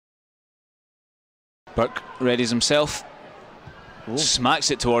Burke readies himself. Ooh.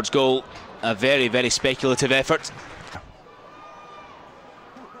 Smacks it towards goal. A very, very speculative effort.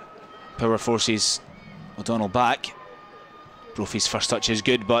 Power forces O'Donnell back. Brophy's first touch is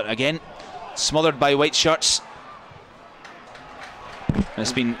good, but again, smothered by white shirts. And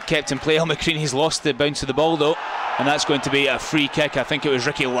it's been kept in play. McCreary's lost the bounce of the ball though, and that's going to be a free kick. I think it was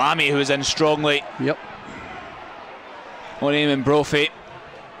Ricky Lamy who was in strongly. Yep. On him and Brophy.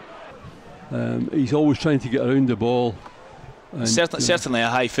 He's always trying to get around the ball. And, certainly a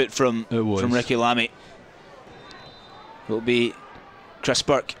high foot from Ricky Lamy. It'll be Chris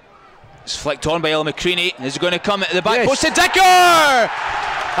Burke. It's flicked on by Alan McCreary. Is going to come at the back post to Dicker!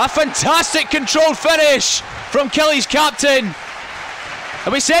 A fantastic controlled finish from Killie's captain.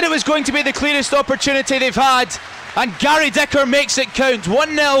 And we said it was going to be the clearest opportunity they've had, and Gary Dicker makes it count.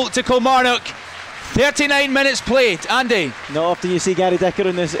 1-0 to Kilmarnock. 39 minutes played. Andy? Not often you see Gary Dicker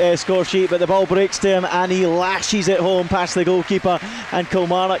on this score sheet, but the ball breaks to him and he lashes it home past the goalkeeper, and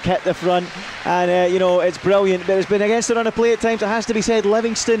Kilmarnock hit the front. And you know, it's brilliant, but it's been against the run of play at times. It has to be said,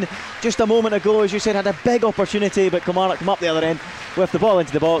 Livingston just a moment ago, as you said, had a big opportunity, but Kilmarnock come up the other end with the ball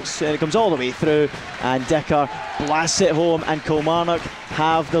into the box, and it comes all the way through, and Dicker blasts it home, and Kilmarnock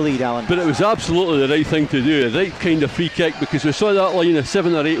have the lead, Alan. But it was absolutely the right thing to do, the right kind of free kick, because we saw that line of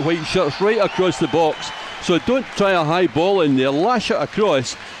 7 or 8 white shirts right across the box. So don't try a high ball in there, lash it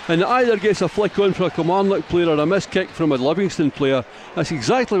across, and it either gets a flick on for a Kilmarnock player or a missed kick from a Livingston player. That's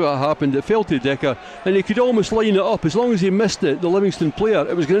exactly what happened. It fell to Dicker, and he could almost line it up. As long as he missed it, the Livingston player,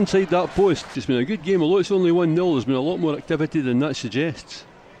 it was going inside that post. It's been a good game, although it's only 1-0. There's been a lot more activity than that suggests.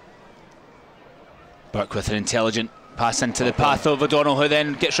 Burke with an intelligent pass into the path of O'Donnell, who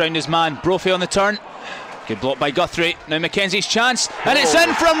then gets round his man. Brophy on the turn. Good block by Guthrie. Now Mackenzie's chance, and it's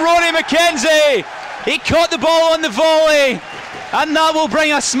in from Rory Mackenzie. He caught the ball on the volley, and that will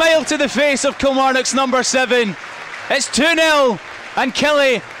bring a smile to the face of Kilmarnock's number 7. It's 2-0, and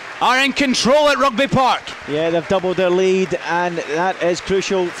Killie are in control at Rugby Park. Yeah, they've doubled their lead, and that is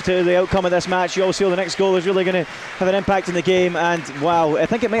crucial to the outcome of this match. You also feel the next goal is really going to have an impact in the game, and wow, I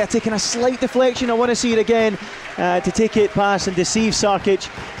think it might have taken a slight deflection. I want to see it again to take it past and deceive Sarkic,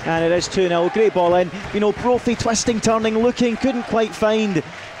 and it is 2-0. Great ball in. You know, Brophy twisting, turning, looking, couldn't quite find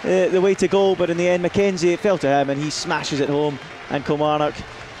the way to goal, but in the end Mackenzie, it fell to him and he smashes it home, and Kilmarnock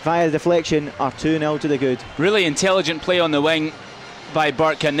via the deflection are 2-0 to the good. Really intelligent play on the wing by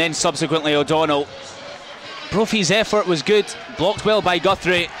Burke, and then subsequently O'Donnell. Brophy's effort was good, blocked well by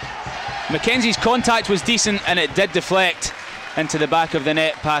Guthrie. Mackenzie's contact was decent, and it did deflect into the back of the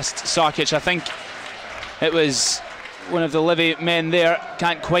net past Sarkic. I think it was one of the Livy men there,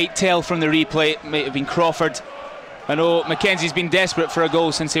 can't quite tell from the replay. It might have been Crawford. I know Mackenzie's been desperate for a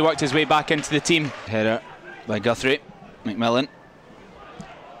goal since he worked his way back into the team. Header by Guthrie. McMillan.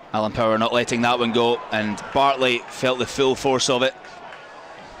 Alan Power not letting that one go, and Bartley felt the full force of it.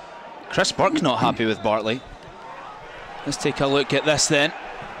 Chris Burke not happy with Bartley. Let's take a look at this then.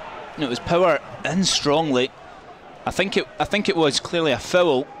 It was Power in strongly. I think it was clearly a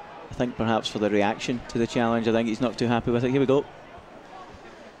foul. I think perhaps for the reaction to the challenge, I think he's not too happy with it. Here we go.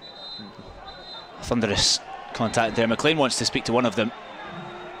 Thunderous contact there. McLean wants to speak to one of them.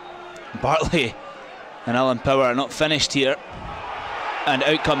 Bartley and Alan Power are not finished here, and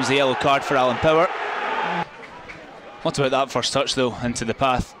out comes the yellow card for Alan Power. What about that first touch though, into the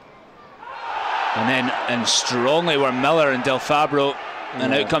path? And then in strongly were Miller and Del Fabro,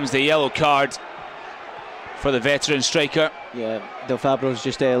 and out comes the yellow card for the veteran striker. Yeah, Del Fabro's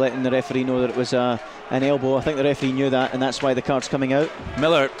just letting the referee know that it was an elbow. I think the referee knew that, and that's why the card's coming out.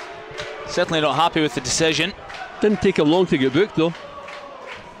 Miller certainly not happy with the decision. Didn't take him long to get booked though.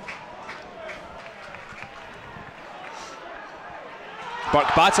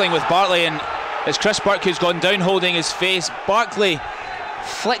 Burke battling with Bartley, and it's Chris Burke who's gone down holding his face. Barkley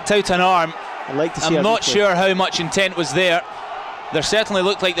flicked out an arm. I'd like to see. I'm not sure how much intent was there. There certainly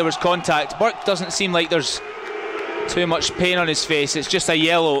looked like there was contact. Burke doesn't seem like there's too much pain on his face. It's just a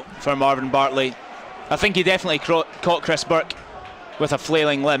yellow for Marvin Bartley. I think he definitely caught Chris Burke with a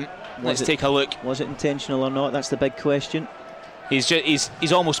flailing limb. Let's take a look. Was it intentional or not? That's the big question.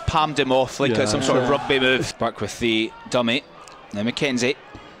 He's almost palmed him off like some sort of rugby move. Burke with the dummy. Now Mackenzie.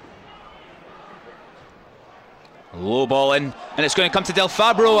 Low ball in, and it's going to come to Del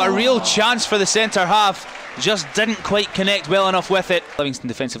Fabro. A real chance for the centre half, just didn't quite connect well enough with it. Livingston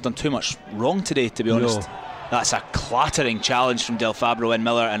defence have done too much wrong today, to be honest. That's a clattering challenge from Del Fabro and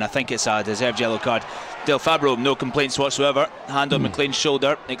Miller, and I think it's a deserved yellow card. Del Fabro, no complaints whatsoever. Hand on McLean's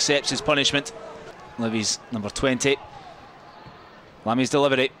shoulder, accepts his punishment. Livy's number 20. Lammy's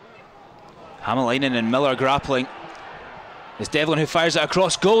delivery. Hamalainen and Miller grappling. It's Devlin who fires it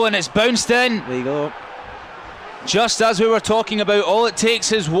across goal, and it's bounced in. There you go. Just as we were talking about, all it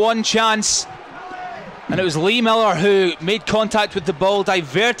takes is one chance. And it was Lee Miller who made contact with the ball,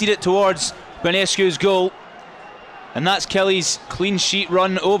 diverted it towards Bonescu's goal. And that's Killie's clean sheet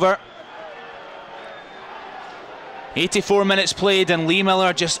run over. 84 minutes played, and Lee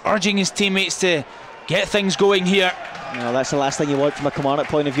Miller just urging his teammates to get things going here. Well, that's the last thing you want from a Kilmarnock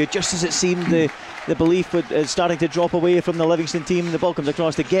point of view. Just as it seemed the belief is starting to drop away from the Livingston team, the ball comes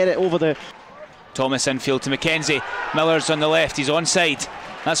across to get it over the... Thomas infield to Mackenzie. Miller's on the left, he's onside.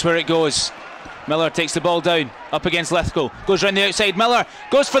 That's where it goes. Miller takes the ball down, up against Lithgow. Goes round the outside, Miller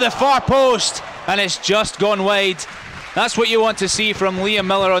goes for the far post, and it's just gone wide. That's what you want to see from Liam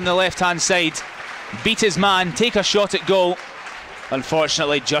Miller on the left-hand side. Beat his man, take a shot at goal.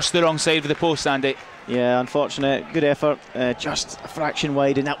 Unfortunately, just the wrong side of the post, Andy. Yeah, unfortunate. Good effort, just a fraction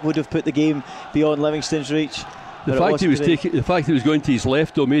wide, and that would have put the game beyond Livingston's reach. The fact he was going to his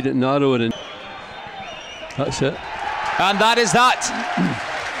left though made it narrower, and that's it. And that is that.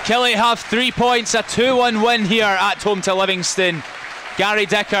 Killie have 3 points, a 2-1 win here at home to Livingston. Gary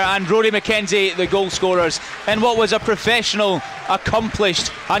Dicker and Rory Mackenzie, the goal scorers, in what was a professional,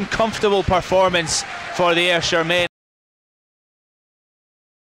 accomplished and comfortable performance for the Ayrshire men.